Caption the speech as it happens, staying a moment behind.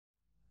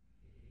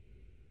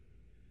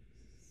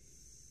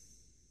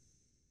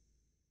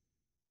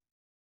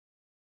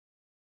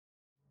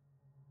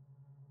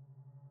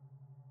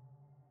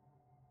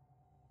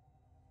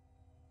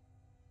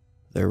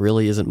there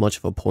really isn't much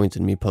of a point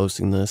in me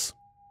posting this.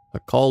 A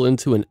call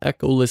into an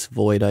echoless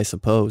void, I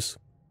suppose.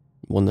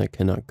 One that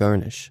cannot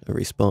garnish a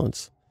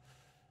response.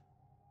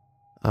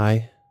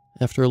 I,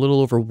 after a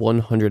little over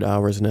 100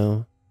 hours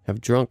now,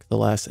 have drunk the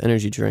last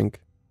energy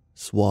drink,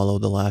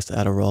 swallowed the last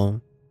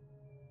Adderall.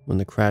 When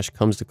the crash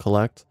comes to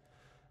collect,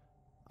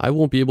 I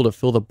won't be able to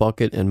fill the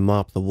bucket and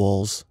mop the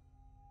walls.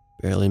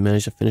 Barely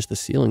managed to finish the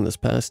ceiling this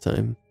past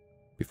time,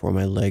 before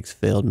my legs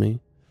failed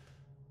me.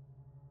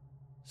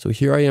 So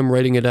here I am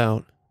writing it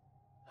out,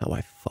 how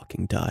I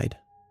fucking died.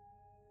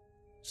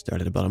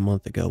 Started about a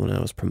month ago when I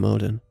was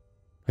promoted.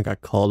 I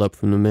got called up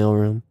from the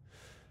mailroom.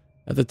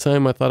 At the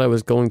time, I thought I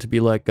was going to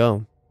be let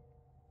go.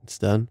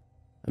 Instead,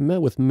 I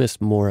met with Miss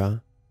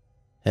Mora,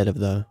 head of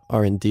the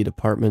R&D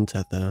department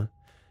at the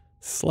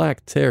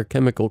Slumber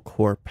Chemical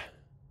Corp.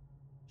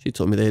 She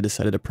told me they had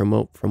decided to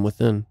promote from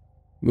within,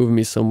 moving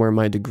me somewhere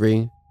my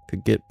degree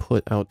could get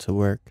put out to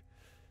work.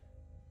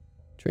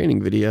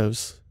 Training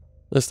videos.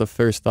 That's the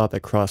first thought that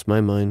crossed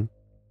my mind.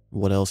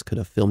 What else could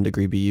a film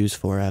degree be used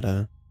for at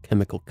a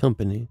chemical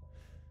company?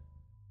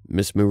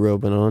 Miss Muro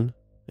went on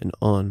and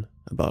on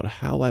about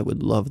how I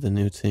would love the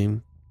new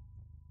team.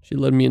 She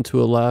led me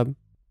into a lab.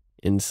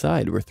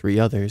 Inside were 3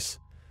 others.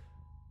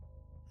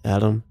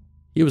 Adam,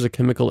 he was a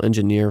chemical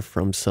engineer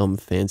from some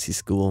fancy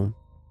school,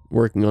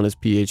 working on his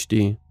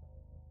PhD.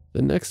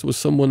 The next was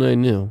someone I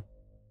knew,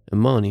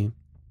 Imani.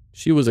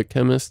 She was a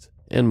chemist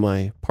and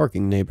my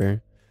parking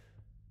neighbor.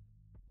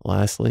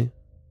 Lastly,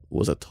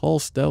 was a tall,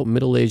 stout,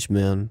 middle-aged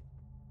man,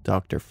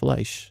 Dr.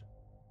 Fleisch.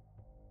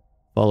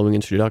 Following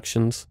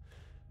introductions,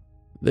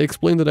 they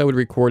explained that I would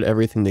record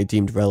everything they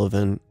deemed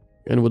relevant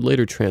and would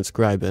later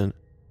transcribe it.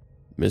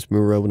 Ms.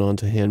 Muro went on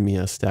to hand me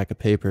a stack of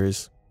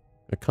papers,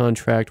 a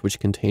contract which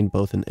contained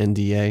both an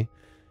NDA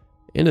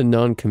and a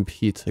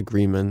non-compete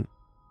agreement.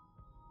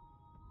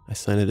 I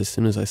signed it as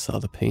soon as I saw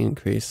the pay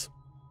increase,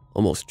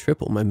 almost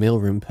triple my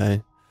mailroom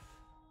pay.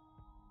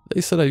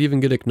 They said I'd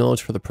even get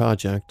acknowledged for the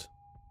project.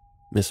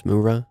 Miss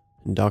Mura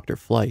and Dr.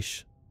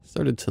 Fleisch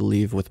started to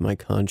leave with my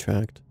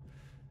contract.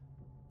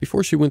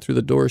 Before she went through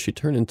the door, she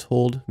turned and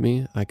told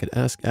me I could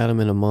ask Adam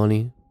and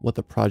Imani what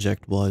the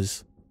project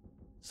was.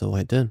 So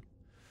I did.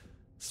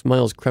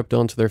 Smiles crept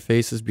onto their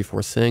faces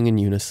before saying in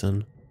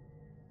unison,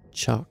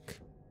 "Chalk."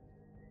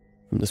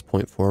 From this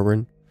point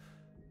forward,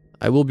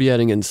 I will be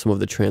adding in some of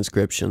the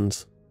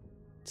transcriptions.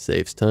 It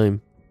saves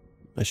time.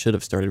 I should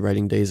have started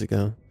writing days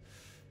ago.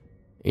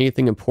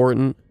 Anything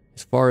important,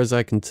 as far as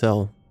I can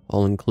tell,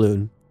 I'll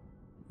include.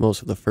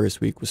 Most of the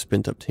first week was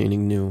spent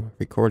obtaining new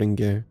recording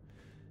gear,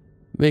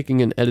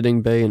 making an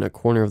editing bay in a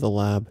corner of the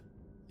lab,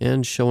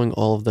 and showing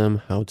all of them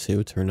how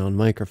to turn on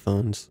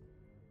microphones.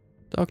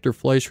 Dr.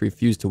 Fleisch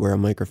refused to wear a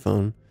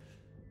microphone,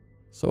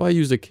 so I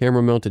used a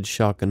camera-mounted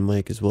shotgun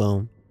mic as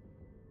well.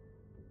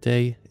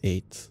 Day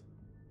 8.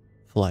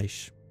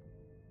 Fleisch.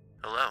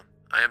 Hello,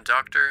 I am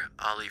Dr.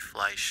 Ali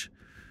Fleisch.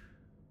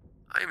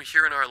 I am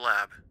here in our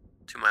lab.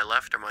 To my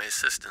left are my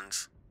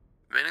assistants.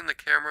 Manning the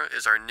camera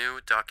is our new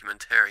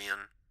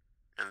documentarian.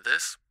 And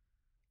this?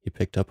 He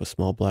picked up a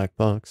small black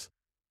box.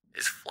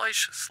 Is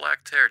Fleisch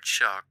Slactair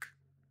chalk.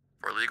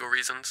 For legal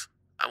reasons,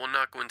 I will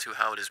not go into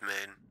how it is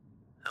made.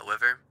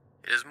 However,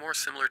 it is more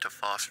similar to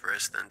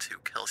phosphorus than to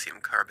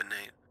calcium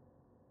carbonate.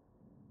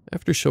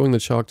 After showing the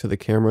chalk to the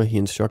camera, he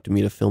instructed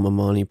me to film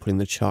Imani putting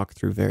the chalk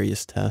through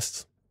various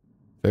tests.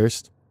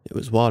 First, it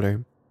was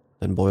water,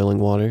 then boiling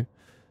water,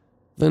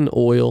 then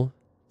oil,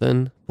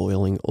 then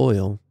boiling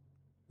oil,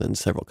 then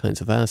several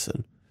kinds of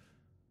acid.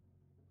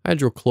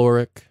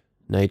 Hydrochloric,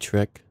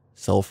 nitric,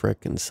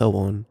 sulfuric, and so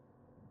on.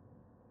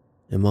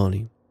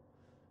 Imani.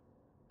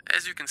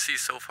 As you can see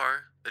so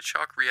far, the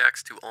chalk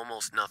reacts to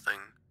almost nothing,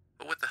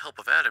 but with the help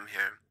of Adam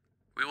here,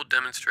 we will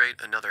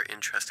demonstrate another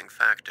interesting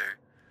factor.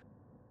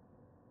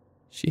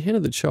 She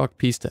handed the chalk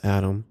piece to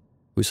Adam,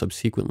 who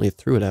subsequently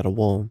threw it at a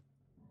wall.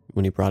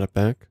 When he brought it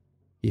back,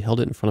 he held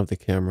it in front of the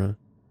camera.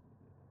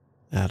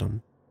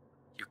 Adam.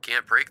 You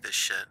can't break this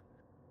shit.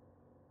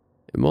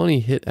 Imani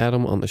hit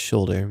Adam on the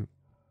shoulder.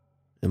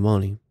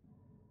 Imani.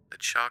 The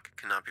chalk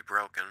cannot be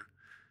broken.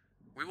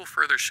 We will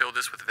further show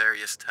this with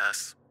various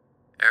tests.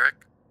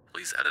 Eric,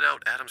 please edit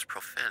out Adam's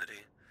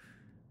profanity.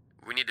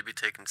 We need to be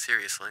taken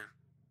seriously.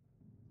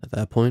 At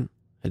that point,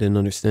 I didn't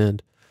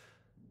understand.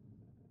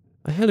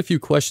 I had a few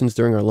questions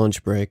during our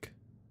lunch break.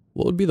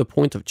 What would be the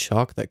point of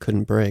chalk that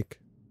couldn't break?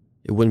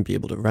 It wouldn't be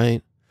able to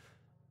write.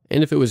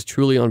 And if it was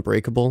truly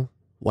unbreakable,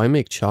 why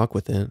make chalk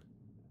with it?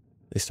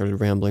 They started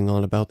rambling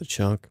on about the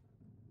chalk.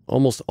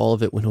 Almost all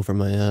of it went over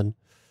my head.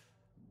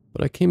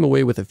 But I came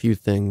away with a few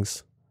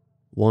things.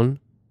 One,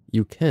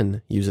 you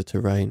can use it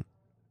to write,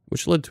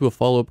 which led to a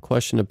follow-up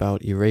question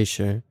about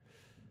erasure.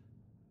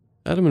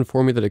 Adam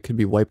informed me that it could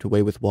be wiped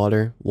away with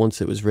water once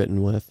it was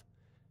written with,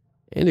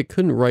 and it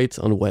couldn't write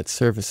on wet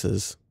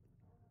surfaces.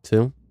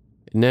 2,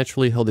 it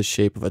naturally held the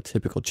shape of a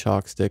typical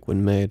chalk stick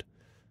when made.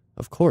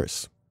 Of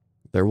course,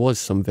 there was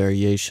some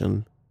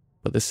variation,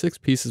 but the 6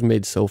 pieces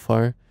made so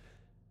far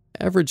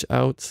average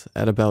out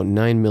at about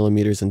 9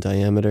 millimeters in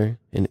diameter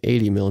and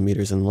 80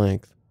 millimeters in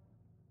length.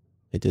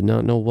 I did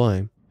not know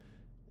why.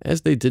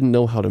 as they didn't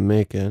know how to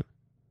make it.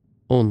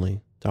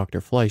 Only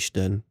Dr. Fleisch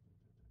did.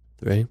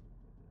 3.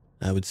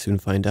 I would soon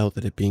find out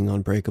that it being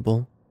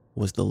unbreakable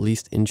was the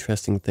least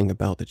interesting thing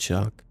about the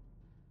chalk.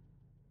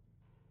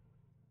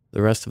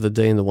 The rest of the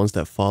day and the ones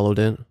that followed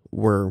it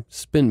were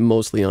spent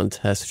mostly on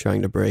tests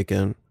trying to break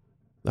it.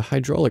 The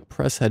hydraulic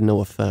press had no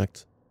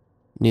effect.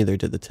 Neither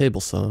did the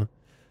table saw.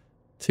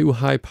 2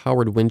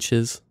 high-powered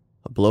winches,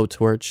 a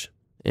blowtorch,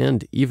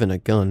 and even a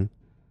gun.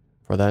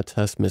 For that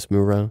test, Miss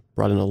Mura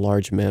brought in a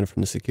large man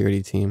from the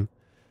security team.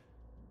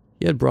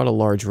 He had brought a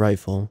large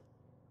rifle.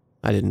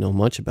 I didn't know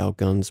much about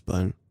guns,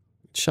 but it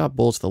shot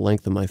bolts the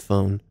length of my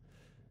phone.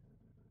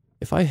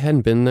 If I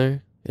hadn't been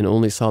there and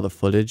only saw the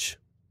footage,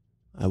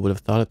 I would have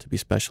thought it to be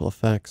special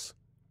effects.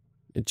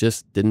 It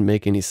just didn't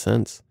make any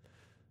sense.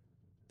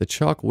 The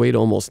chalk weighed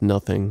almost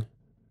nothing.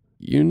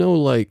 You know,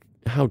 like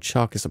how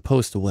chalk is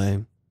supposed to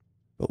weigh,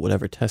 but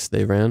whatever test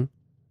they ran,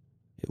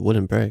 it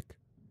wouldn't break.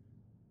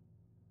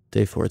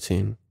 Day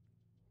 14.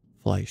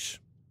 Fleisch.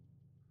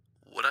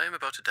 What I am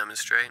about to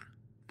demonstrate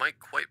might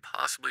quite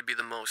possibly be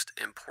the most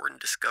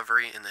important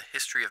discovery in the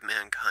history of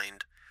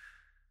mankind.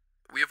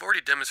 We have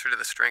already demonstrated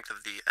the strength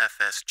of the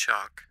FS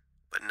chalk,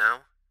 but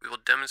now we will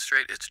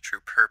demonstrate its true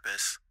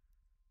purpose.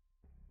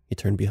 He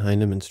turned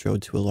behind him and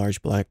strode to a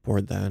large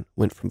blackboard that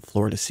went from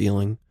floor to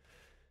ceiling.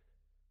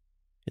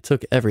 It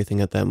took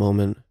everything at that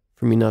moment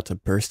for me not to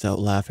burst out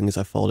laughing as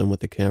I followed him with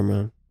the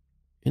camera.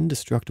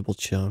 Indestructible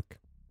chalk.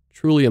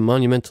 Truly a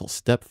monumental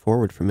step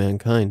forward for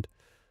mankind.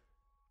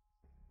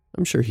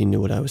 I'm sure he knew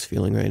what I was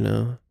feeling right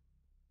now.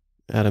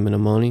 Adam and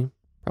Amani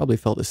probably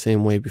felt the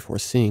same way before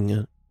seeing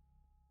it.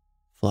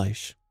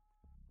 Fleisch.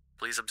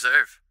 Please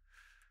observe.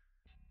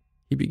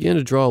 He began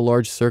to draw a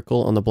large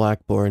circle on the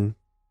blackboard.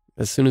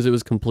 As soon as it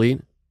was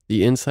complete,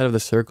 the inside of the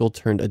circle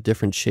turned a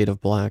different shade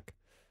of black.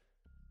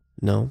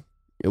 No,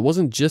 it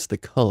wasn't just the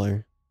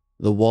color.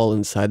 The wall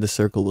inside the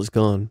circle was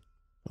gone.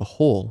 A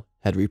hole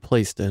had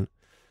replaced it.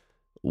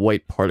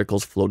 White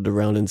particles floated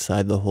around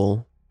inside the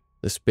hole.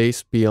 The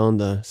space beyond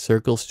the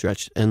circle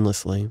stretched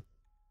endlessly.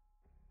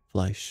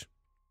 Fleisch.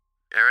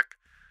 Eric,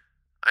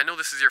 I know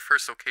this is your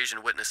first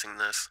occasion witnessing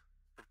this,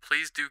 but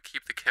please do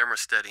keep the camera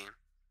steady.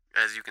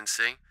 As you can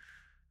see,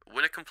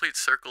 when a complete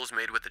circle is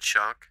made with the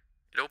chalk,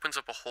 it opens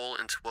up a hole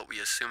into what we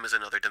assume is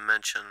another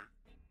dimension.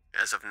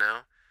 As of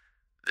now,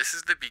 this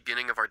is the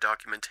beginning of our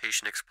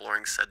documentation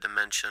exploring said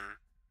dimension.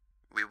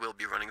 We will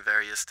be running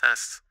various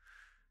tests,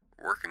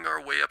 working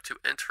our way up to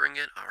entering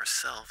it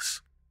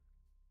ourselves.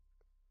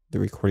 The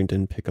recording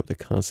didn't pick up the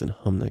constant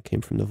hum that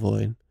came from the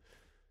void.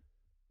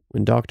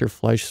 When Dr.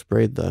 Fleisch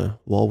sprayed the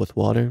wall with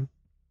water,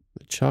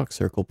 the chalk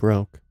circle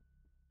broke.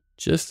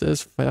 Just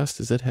as fast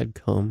as it had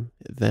come,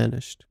 it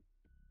vanished.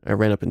 I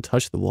ran up and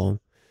touched the wall.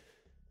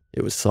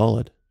 It was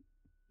solid.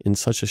 In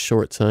such a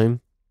short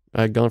time,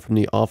 I had gone from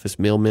the office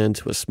mailman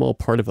to a small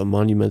part of a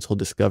monumental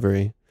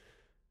discovery.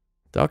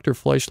 Dr.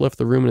 Fleisch left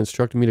the room and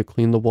instructed me to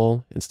clean the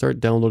wall and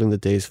start downloading the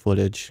day's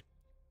footage.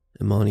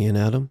 Imani and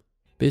Adam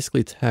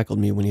basically tackled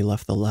me when he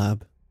left the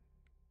lab.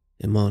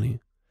 Imani.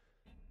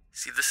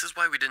 See, this is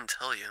why we didn't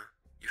tell you.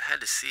 You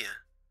had to see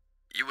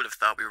it. You would have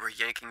thought we were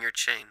yanking your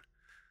chain.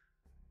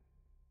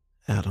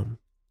 Adam.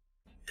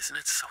 Isn't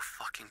it so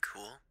fucking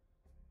cool?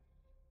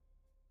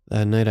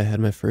 That night I had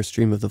my first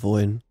dream of the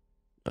void.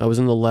 I was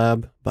in the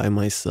lab by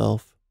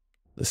myself.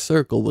 The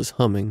circle was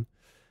humming.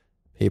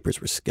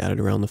 Papers were scattered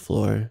around the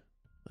floor.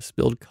 A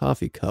spilled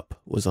coffee cup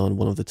was on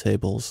one of the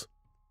tables.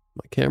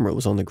 My camera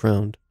was on the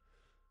ground.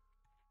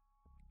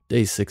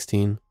 Day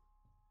 16.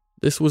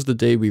 This was the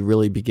day we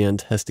really began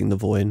testing the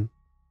void.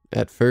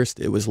 At first,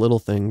 it was little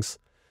things.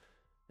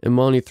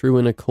 Imani threw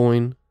in a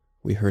coin.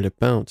 We heard it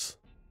bounce.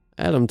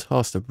 Adam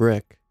tossed a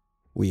brick.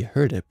 We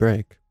heard it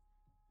break.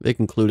 They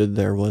concluded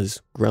there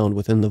was ground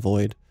within the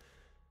void.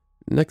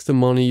 Next,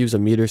 Imani used a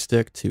meter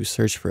stick to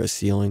search for a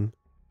ceiling.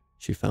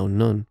 She found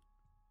none.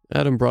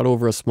 Adam brought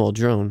over a small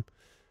drone.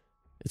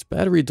 Its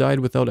battery died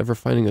without ever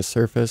finding a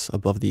surface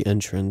above the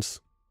entrance.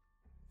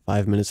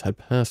 5 minutes had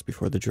passed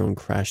before the drone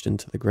crashed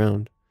into the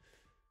ground.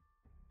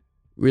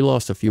 We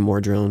lost a few more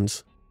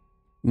drones.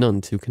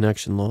 None to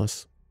connection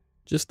loss.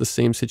 Just the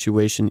same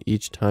situation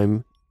each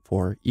time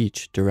for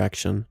each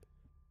direction.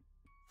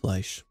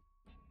 Fleisch.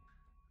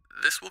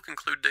 This will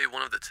conclude day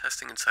 1 of the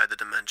testing inside the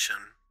dimension.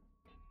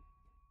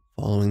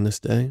 Following this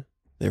day,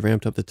 they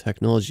ramped up the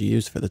technology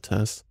used for the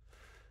test.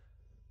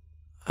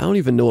 I don't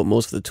even know what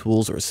most of the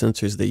tools or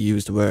sensors they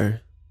used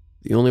were.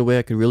 The only way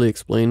I could really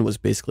explain was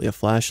basically a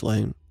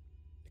flashlight.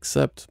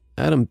 Except,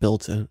 Adam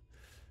built it.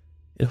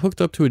 It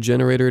hooked up to a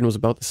generator and was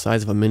about the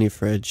size of a mini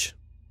fridge.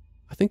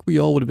 I think we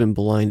all would have been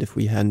blind if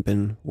we hadn't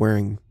been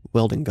wearing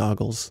welding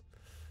goggles.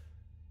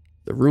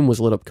 The room was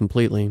lit up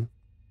completely,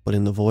 but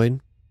in the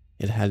void,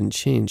 it hadn't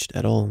changed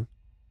at all.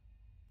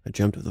 I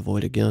dreamt of the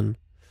void again,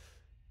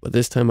 but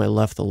this time I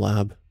left the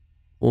lab.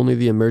 Only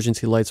the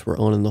emergency lights were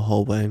on in the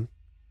hallway.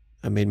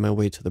 I made my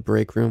way to the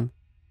break room,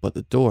 but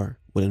the door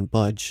wouldn't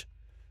budge.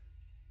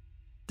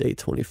 Day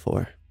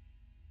 24.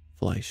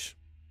 Fleisch.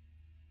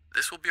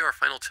 This will be our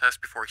final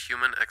test before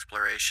human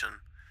exploration.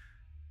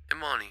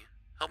 Imani,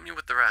 help me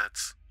with the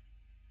rats.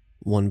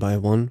 One by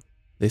one,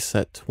 they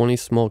set 20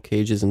 small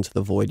cages into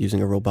the void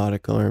using a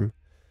robotic arm.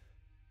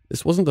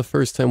 This wasn't the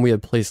first time we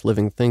had placed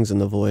living things in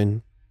the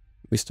void.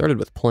 We started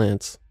with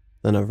plants,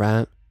 then a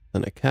rat,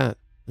 then a cat,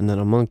 and then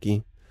a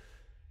monkey.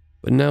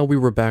 But now we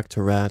were back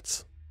to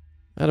rats.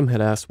 Adam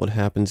had asked what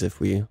happens if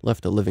we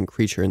left a living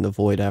creature in the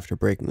void after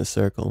breaking the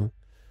circle.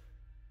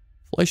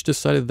 Fleisch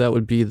decided that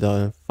would be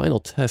the final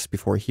test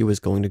before he was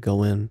going to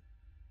go in.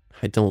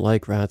 I don't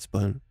like rats,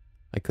 but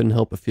I couldn't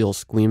help but feel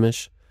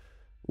squeamish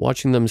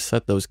watching them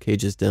set those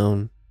cages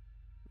down.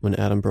 When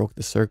Adam broke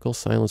the circle,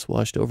 silence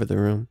washed over the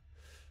room.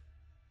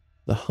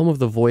 The hum of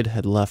the void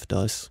had left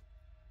us.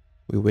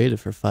 We waited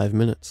for 5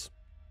 minutes.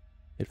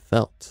 It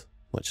felt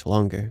much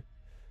longer.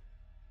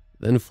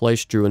 Then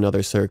Fleisch drew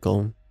another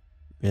circle,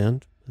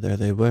 and there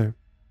they were,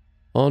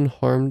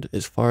 unharmed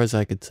as far as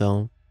I could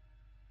tell.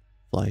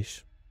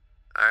 Fleisch.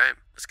 Alright,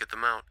 let's get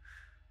them out.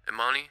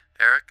 Imani,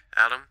 Eric,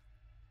 Adam,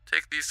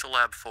 take these to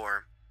Lab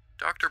 4.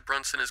 Dr.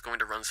 Brunson is going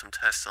to run some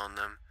tests on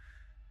them.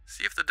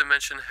 See if the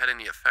dimension had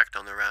any effect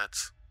on the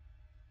rats.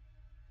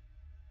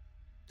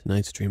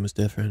 Tonight's dream was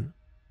different.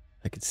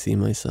 I could see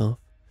myself.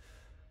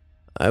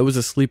 I was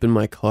asleep in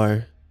my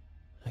car.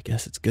 I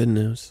guess it's good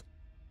news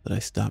that I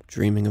stopped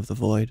dreaming of the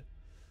void.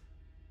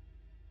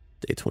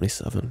 Day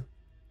 27.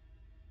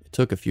 It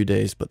took a few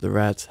days, but the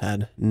rats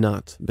had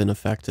not been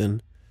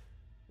affected.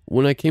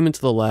 When I came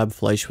into the lab,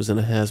 Fleisch was in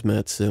a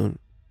hazmat suit.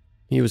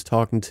 He was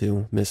talking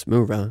to Miss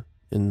Mura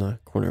in the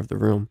corner of the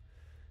room.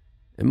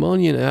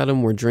 Imani and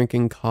Adam were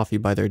drinking coffee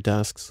by their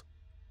desks.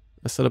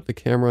 I set up the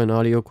camera and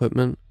audio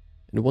equipment,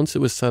 and once it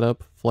was set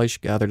up, Fleisch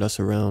gathered us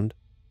around.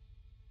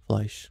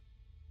 Fleisch.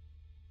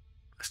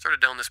 I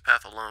started down this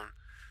path alone.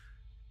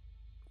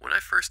 When I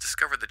first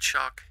discovered the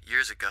chalk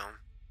years ago,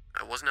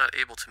 I was not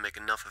able to make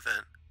enough of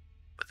it,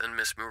 but then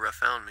Miss Mura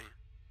found me.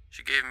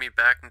 She gave me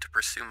backing to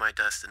pursue my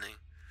destiny,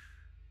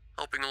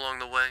 helping along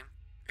the way,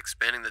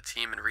 expanding the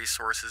team and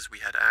resources we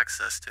had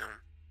access to.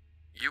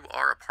 You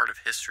are a part of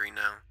history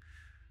now,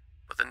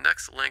 but the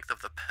next length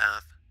of the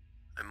path,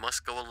 I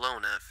must go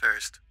alone at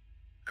first.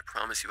 I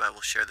promise you I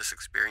will share this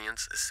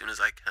experience as soon as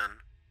I can,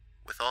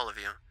 with all of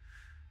you.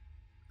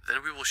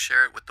 Then we will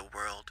share it with the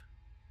world.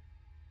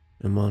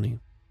 Imani.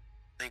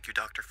 Thank you,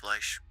 Dr.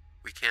 Fleisch.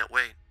 We can't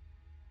wait.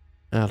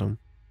 Adam.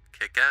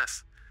 Kick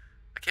ass.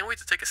 I can't wait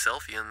to take a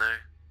selfie in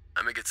there.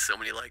 I'm gonna get so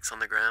many likes on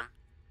the gram.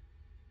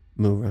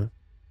 Mura.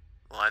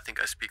 Well, I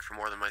think I speak for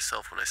more than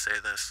myself when I say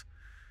this,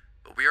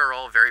 but we are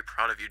all very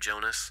proud of you,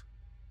 Jonas.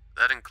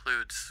 That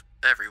includes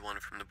everyone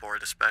from the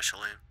board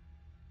especially.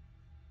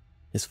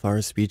 As far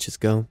as speeches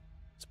go,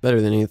 it's better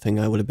than anything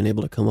I would have been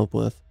able to come up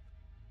with.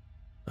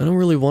 I don't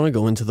really want to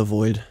go into the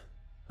void.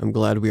 I'm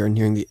glad we are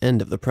nearing the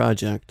end of the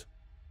project.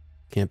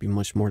 Can't be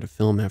much more to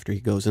film after he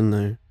goes in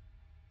there.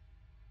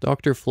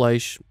 Dr.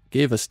 Fleisch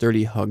gave a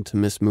sturdy hug to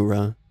Miss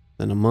Mura,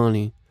 then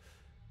Imani.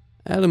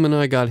 Adam and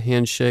I got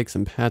handshakes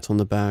and pats on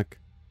the back.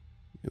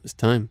 It was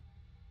time.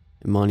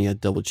 Imani had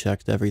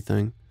double-checked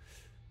everything.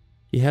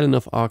 He had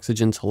enough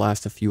oxygen to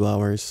last a few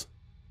hours.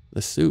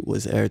 The suit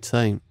was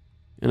airtight,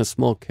 and a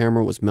small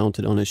camera was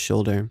mounted on his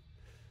shoulder.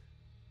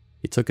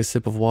 He took a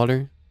sip of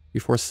water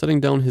before setting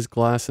down his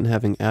glass and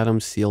having Adam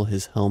seal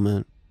his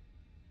helmet.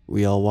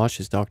 We all watched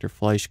as Dr.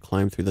 Fleisch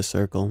climbed through the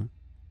circle.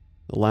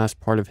 The last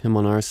part of him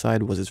on our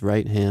side was his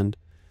right hand.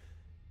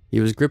 He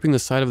was gripping the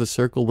side of the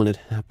circle when it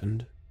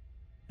happened.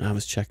 I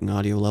was checking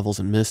audio levels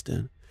and missed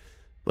it,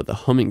 but the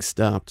humming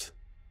stopped.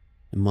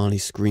 Imani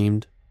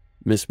screamed.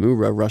 Miss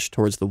Mura rushed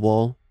towards the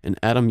wall, and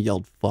Adam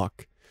yelled,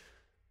 "Fuck."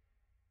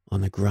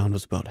 On the ground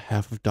was about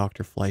half of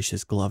Dr.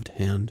 Fleisch's gloved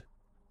hand,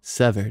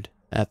 severed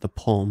at the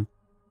palm.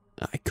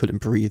 I couldn't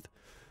breathe.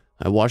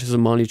 I watched as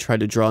Imani tried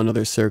to draw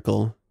another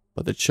circle,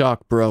 but the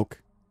chalk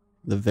broke.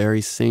 The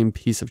very same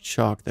piece of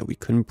chalk that we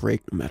couldn't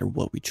break no matter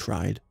what we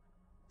tried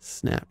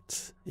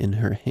snapped in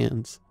her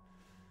hands.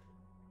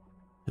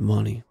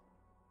 Imani.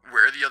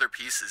 Where are the other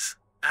pieces?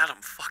 Adam,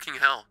 fucking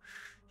hell.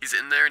 He's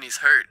in there and he's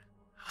hurt.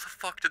 How the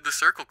fuck did the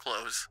circle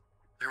close?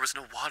 There was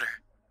no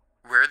water.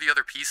 Where are the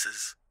other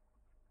pieces?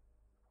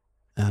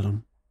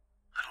 Adam.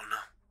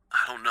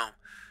 I don't know.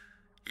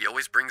 He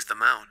always brings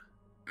them out.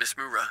 Miss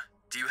Mura,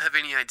 do you have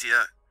any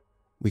idea?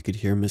 We could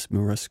hear Miss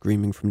Mura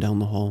screaming from down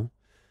the hall.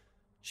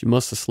 She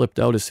must have slipped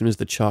out as soon as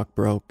the chalk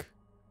broke.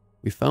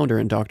 We found her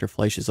in Dr.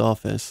 Fleisch's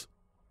office.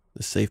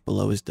 The safe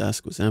below his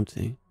desk was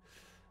empty.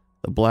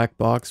 The black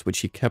box which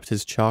he kept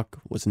his chalk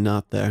was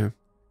not there.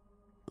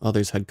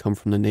 Others had come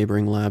from the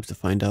neighboring labs to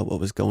find out what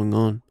was going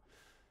on.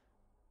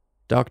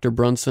 Dr.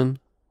 Brunson,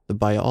 the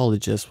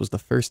biologist, was the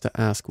first to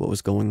ask what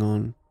was going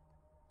on.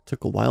 It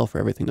took a while for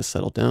everything to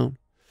settle down.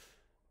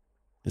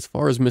 As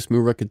far as Miss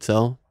Mura could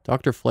tell,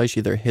 Dr. Fleisch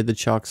either hid the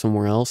chalk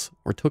somewhere else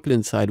or took it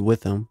inside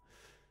with him.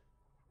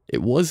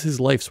 It was his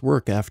life's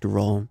work after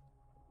all.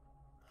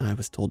 I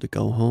was told to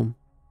go home.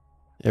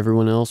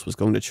 Everyone else was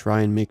going to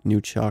try and make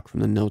new chalk from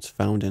the notes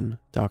found in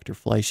Dr.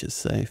 Fleisch's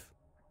safe.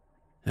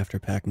 After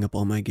packing up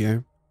all my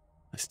gear,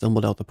 I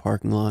stumbled out the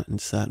parking lot and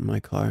sat in my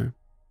car.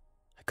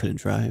 I couldn't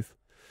drive.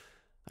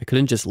 I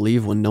couldn't just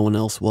leave when no one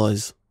else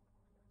was.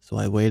 So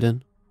I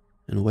waited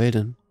and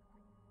waited.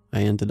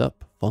 I ended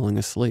up falling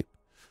asleep.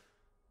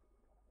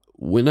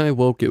 When I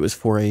woke, it was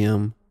 4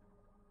 a.m.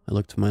 I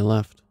looked to my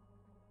left.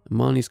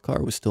 Imani's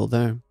car was still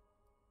there.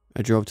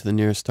 I drove to the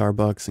nearest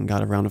Starbucks and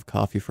got a round of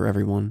coffee for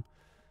everyone.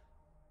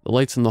 The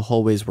lights in the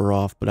hallways were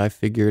off, but I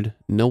figured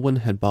no one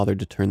had bothered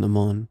to turn them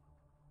on.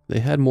 They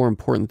had more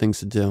important things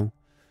to do.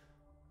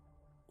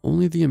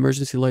 Only the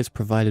emergency lights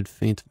provided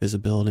faint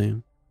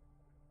visibility.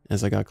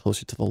 As I got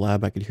closer to the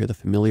lab, I could hear the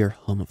familiar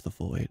hum of the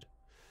void.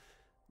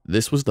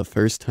 This was the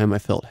first time I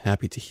felt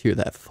happy to hear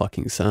that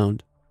fucking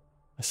sound.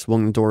 I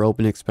swung the door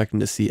open, expecting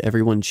to see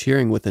everyone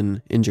cheering with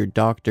an injured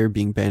doctor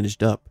being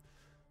bandaged up.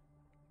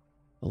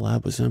 The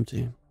lab was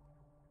empty.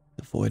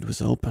 The void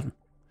was open.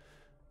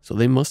 So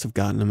they must have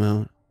gotten him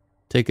out,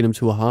 taken him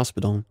to a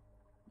hospital,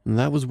 and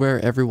that was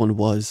where everyone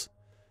was.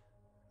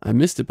 I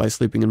missed it by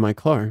sleeping in my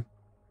car.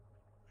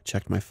 I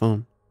checked my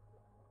phone.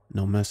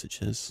 No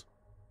messages.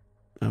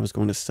 I was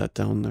going to set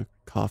down the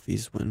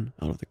coffees when,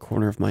 out of the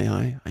corner of my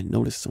eye, I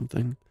noticed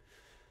something.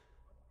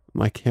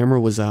 My camera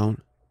was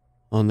out,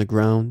 on the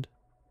ground,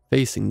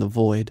 facing the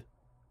void.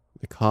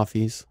 The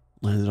coffees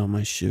landed on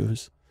my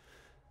shoes.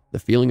 The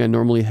feeling I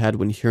normally had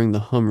when hearing the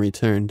hum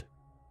returned.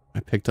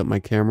 I picked up my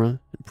camera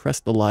and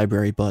pressed the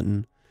library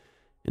button.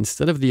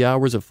 Instead of the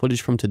hours of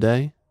footage from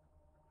today,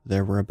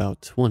 there were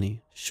about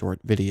 20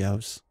 short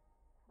videos.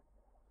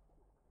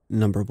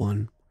 Number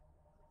 1.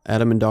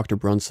 Adam and Dr.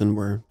 Brunson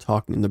were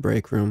talking in the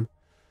break room.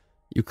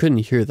 You couldn't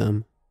hear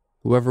them.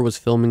 Whoever was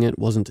filming it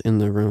wasn't in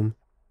the room.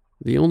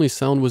 The only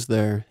sound was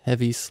their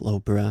heavy, slow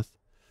breath.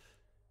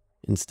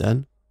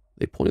 Instead,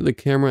 they pointed the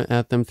camera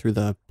at them through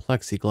the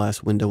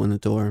plexiglass window in the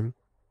door.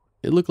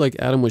 It looked like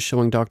Adam was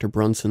showing Dr.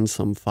 Brunson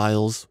some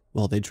files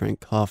while they drank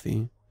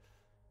coffee.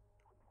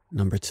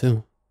 Number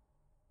 2.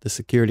 The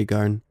security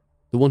guard,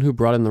 the one who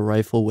brought in the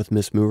rifle with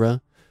Miss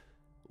Mura,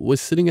 was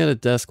sitting at a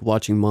desk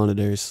watching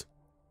monitors.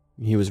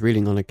 He was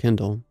reading on a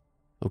Kindle,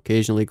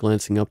 occasionally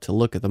glancing up to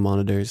look at the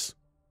monitors.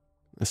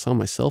 I saw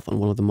myself on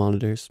one of the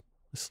monitors,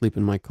 asleep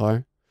in my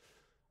car.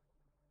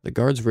 The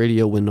guard's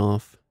radio went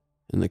off,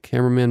 and the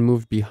cameraman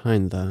moved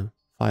behind the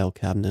file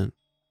cabinet.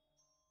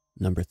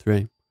 Number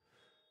 3.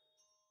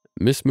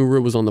 Miss Mura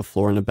was on the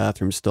floor in a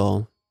bathroom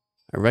stall.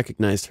 I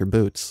recognized her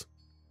boots.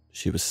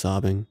 She was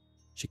sobbing.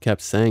 She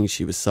kept saying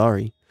she was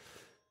sorry.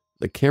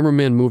 The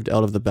cameraman moved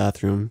out of the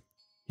bathroom.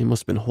 He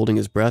must have been holding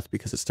his breath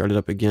because it started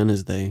up again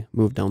as they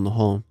moved down the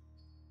hall.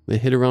 They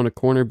hid around a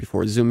corner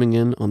before zooming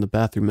in on the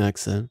bathroom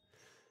exit.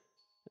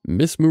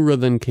 Miss Mura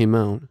then came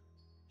out.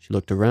 She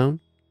looked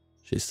around.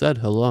 She said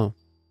hello.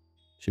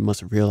 She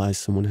must have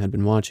realized someone had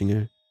been watching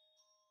her.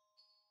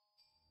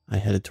 I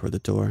headed toward the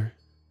door.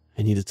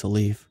 I needed to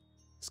leave.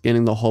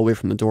 Scanning the hallway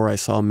from the door, I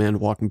saw a man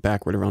walking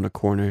backward around a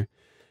corner.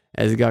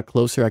 As he got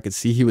closer, I could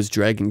see he was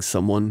dragging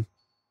someone.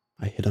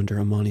 I hid under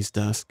Imani's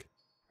desk.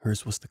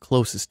 Hers was the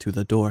closest to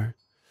the door.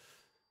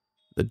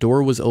 The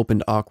door was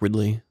opened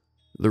awkwardly,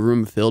 the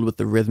room filled with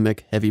the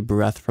rhythmic, heavy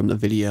breath from the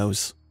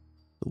videos.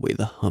 The way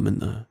the hum and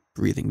the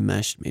breathing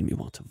meshed made me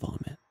want to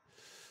vomit.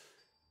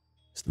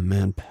 As the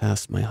man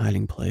passed my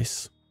hiding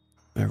place,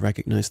 I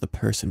recognized the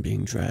person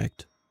being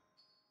dragged.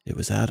 It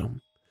was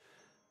Adam.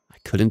 I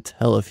couldn't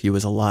tell if he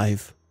was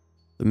alive.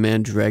 The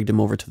man dragged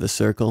him over to the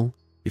circle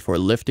before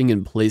lifting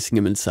and placing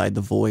him inside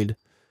the void.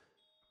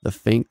 The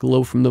faint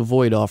glow from the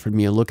void offered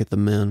me a look at the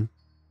man.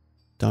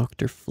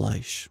 Dr.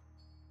 Fleisch.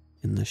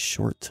 In the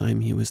short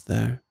time he was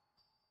there,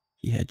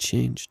 he had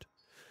changed.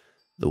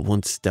 The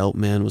once stout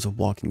man was a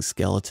walking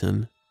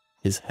skeleton.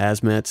 His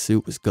hazmat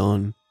suit was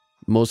gone.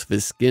 Most of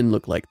his skin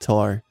looked like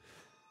tar.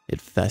 It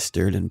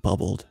festered and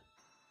bubbled.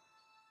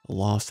 The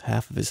lost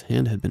half of his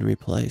hand had been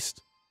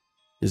replaced.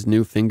 His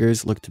new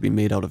fingers looked to be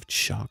made out of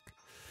chalk.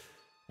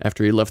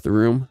 After he left the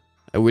room,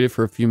 I waited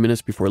for a few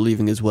minutes before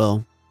leaving as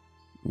well.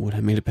 When I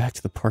made it back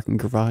to the parking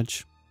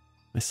garage,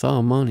 I saw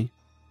Imani.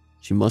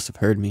 She must have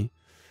heard me.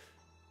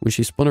 When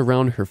she spun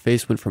around, her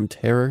face went from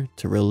terror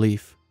to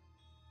relief.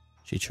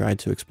 She tried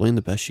to explain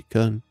the best she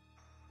could,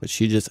 but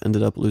she just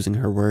ended up losing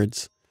her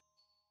words.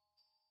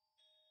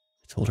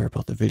 I told her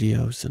about the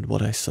videos and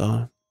what I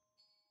saw.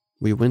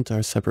 We went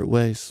our separate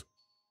ways.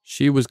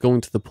 She was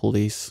going to the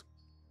police.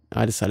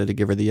 I decided to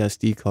give her the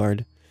SD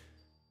card.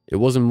 It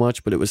wasn't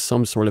much, but it was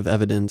some sort of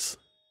evidence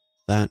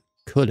that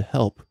could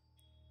help.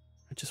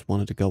 I just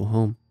wanted to go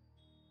home.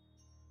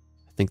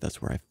 I think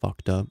that's where I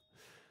fucked up.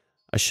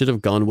 I should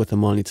have gone with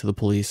Imani to the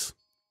police.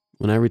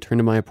 When I returned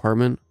to my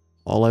apartment,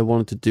 all I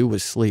wanted to do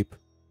was sleep.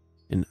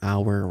 An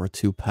hour or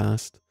two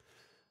passed.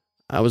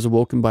 I was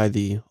awoken by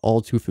the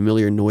all too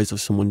familiar noise of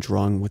someone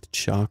drawing with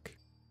chalk.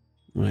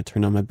 When I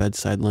turned on my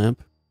bedside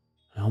lamp,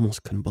 I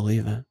almost couldn't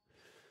believe it.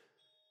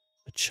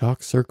 A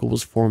chalk circle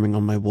was forming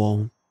on my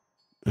wall.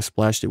 I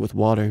splashed it with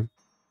water.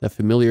 That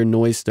familiar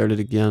noise started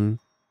again,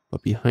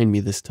 but behind me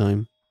this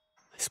time.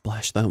 I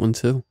splashed that one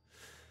too.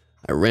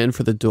 I ran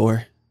for the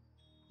door.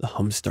 The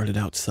hum started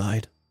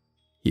outside.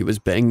 He was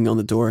banging on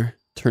the door,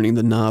 turning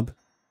the knob.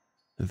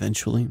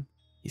 Eventually,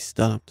 he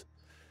stopped.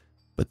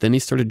 But then he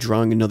started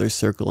drawing another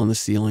circle on the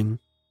ceiling.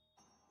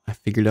 I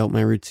figured out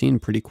my routine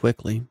pretty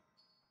quickly.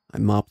 I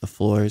mopped the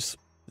floors,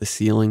 the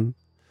ceiling,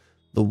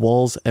 The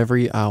walls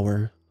every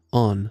hour,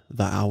 on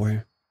the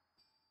hour.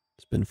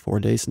 It's been 4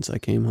 days since I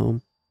came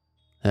home.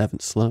 I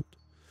haven't slept.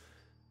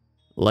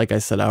 Like I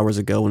said hours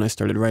ago when I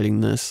started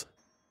writing this,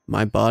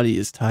 my body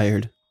is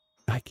tired.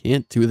 I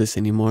can't do this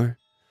anymore.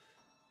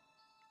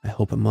 I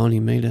hope Amani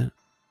made it.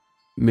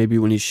 Maybe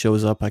when he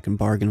shows up I can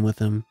bargain with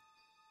him.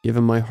 Give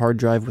him my hard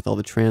drive with all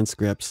the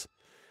transcripts.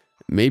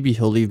 Maybe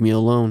he'll leave me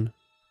alone.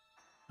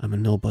 I'm a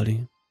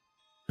nobody.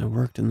 I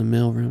worked in the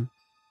mailroom.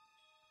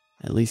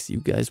 At least you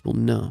guys will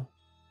know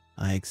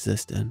I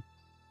existed.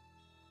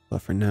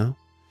 But for now,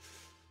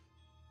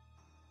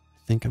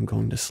 I think I'm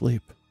going to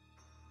sleep.